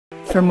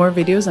For more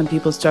videos on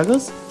people's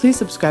struggles, please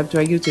subscribe to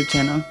our YouTube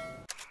channel.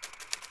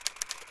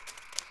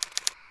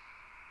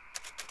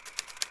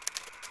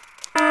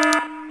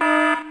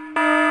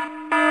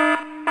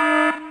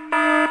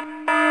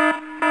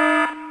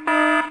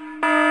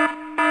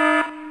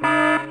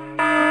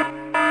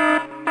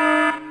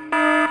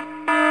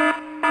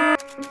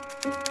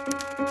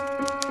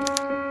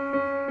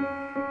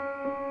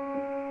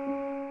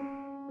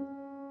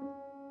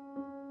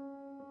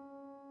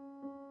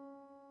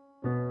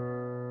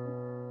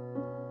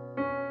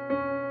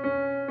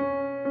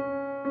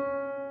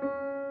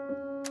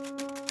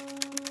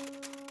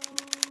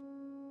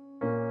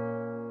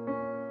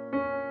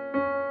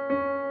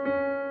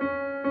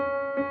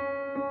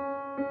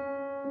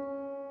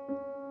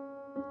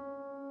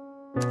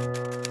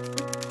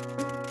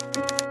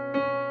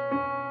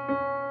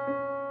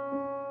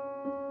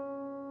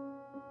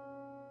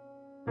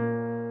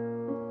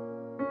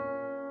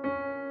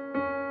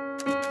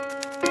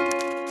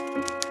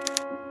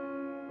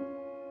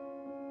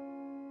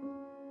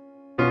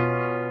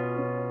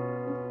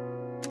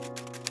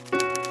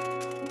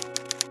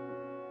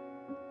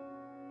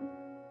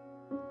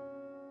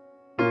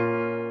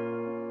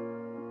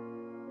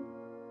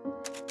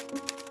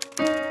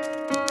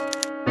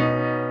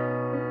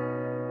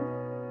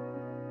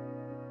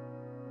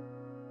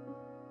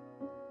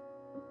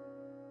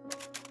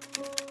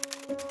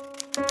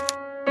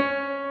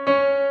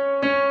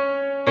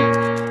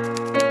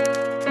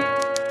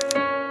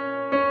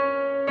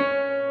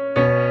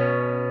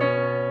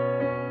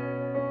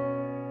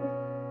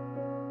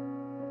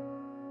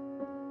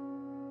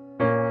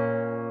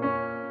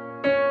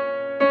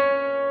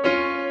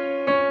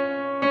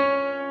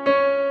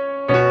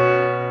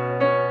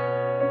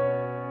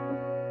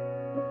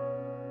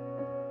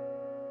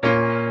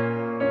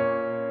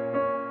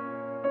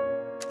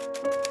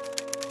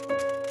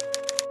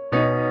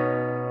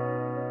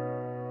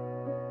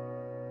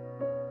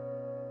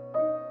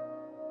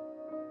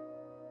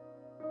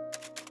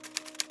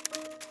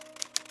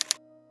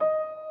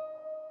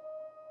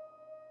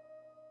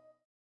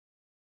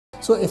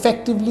 So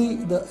effectively,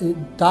 the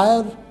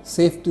entire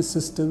safety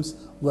systems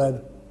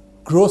were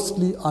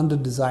grossly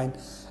under-designed,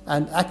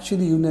 and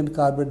actually Union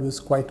Carbide was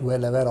quite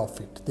well aware of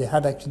it. They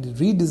had actually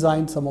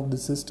redesigned some of the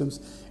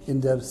systems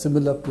in their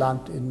similar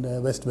plant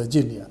in West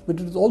Virginia. But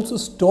it was also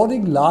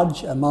storing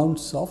large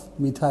amounts of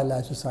methyl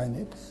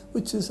isocyanate,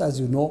 which is, as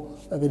you know,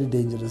 a very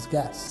dangerous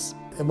gas.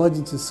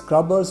 Emergency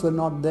scrubbers were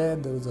not there.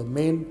 There was a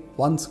main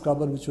one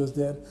scrubber which was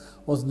there,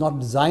 was not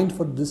designed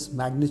for this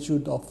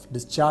magnitude of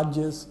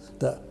discharges.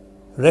 The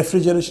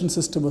refrigeration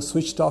system was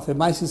switched off.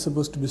 MIC is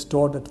supposed to be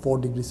stored at 4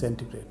 degrees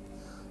centigrade.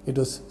 It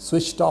was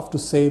switched off to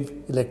save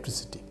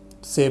electricity,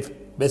 to save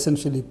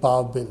essentially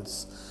power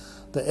bills.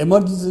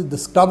 The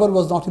scrubber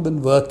was not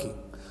even working.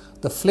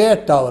 The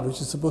flare tower,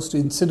 which is supposed to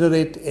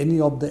incinerate any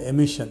of the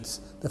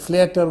emissions, the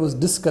flare tower was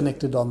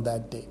disconnected on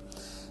that day.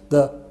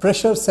 The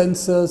pressure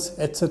sensors,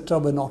 etc.,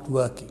 were not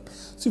working.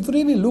 So if you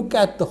really look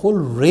at the whole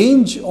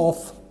range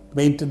of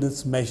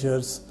maintenance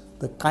measures,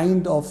 the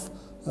kind of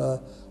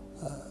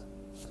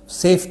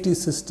safety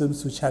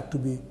systems which had to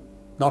be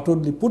not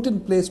only put in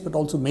place but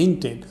also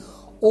maintained,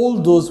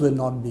 all those were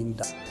not being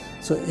done.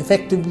 So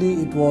effectively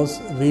it was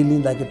really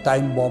like a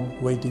time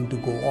bomb waiting to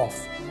go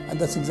off, and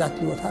that's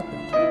exactly what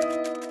happened.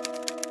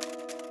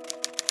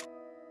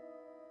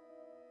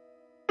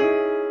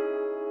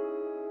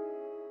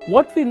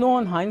 What we know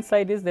on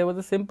hindsight is there was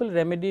a simple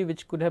remedy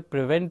which could have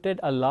prevented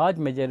a large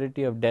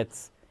majority of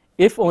deaths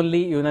if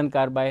only Union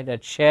Carbide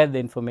had shared the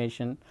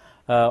information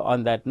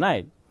on that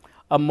night.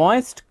 A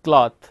moist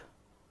cloth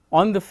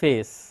on the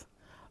face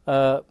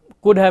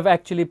could have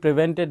actually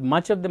prevented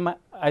much of the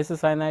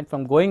isocyanate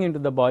from going into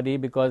the body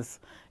because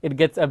it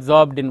gets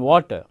absorbed in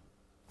water.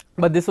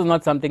 But this was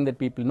not something that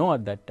people know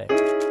at that time.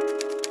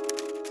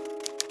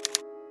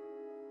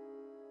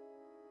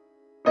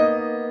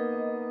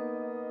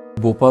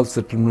 Bhopal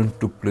settlement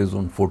took place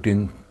on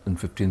 14th and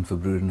 15th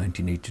February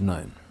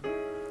 1989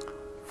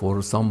 for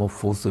a sum of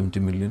 $470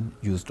 million,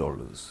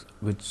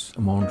 which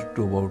amounted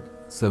to about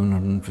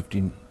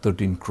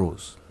 13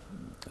 crores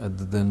at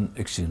the then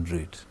exchange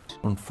rate.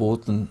 On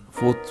 4th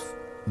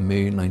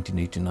May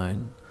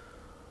 1989,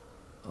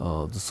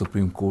 the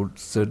Supreme Court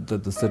said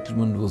that the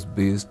settlement was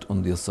based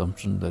on the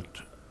assumption that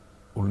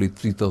only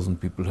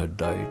 3,000 people had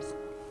died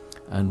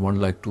and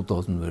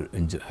 1,02,000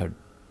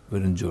 were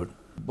injured.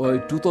 By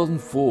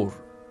 2004,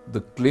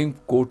 the claim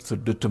courts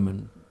had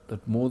determined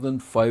that more than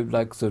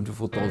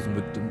 5,74,000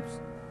 victims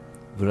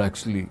were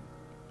actually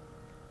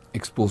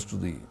exposed to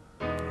the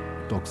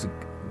toxic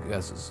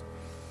gases.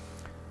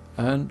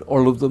 And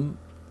all of them,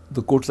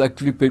 the courts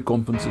actually paid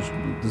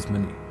compensation to this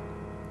many,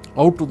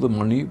 out of the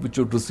money which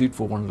was received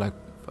for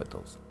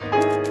 1,05,000.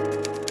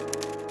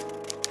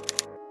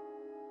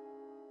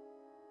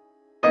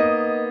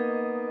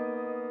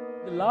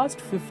 The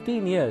last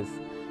 15 years,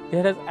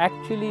 there has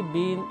actually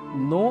been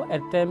no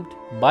attempt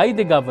by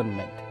the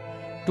government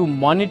to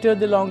monitor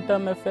the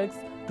long-term effects,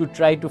 to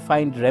try to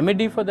find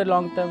remedy for the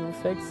long-term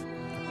effects,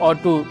 or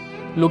to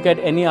look at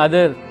any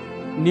other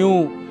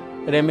new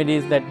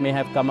remedies that may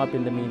have come up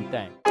in the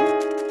meantime.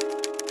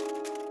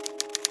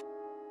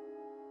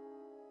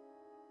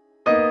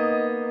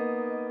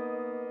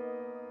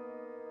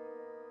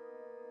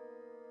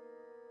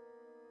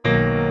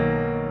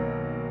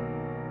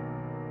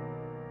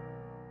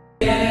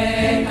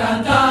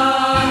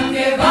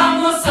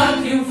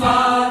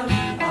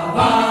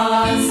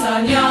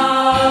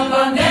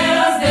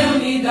 Banderas de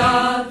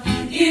unidad,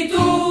 y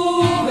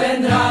tú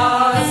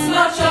vendrás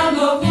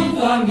marchando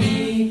junto a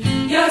mí.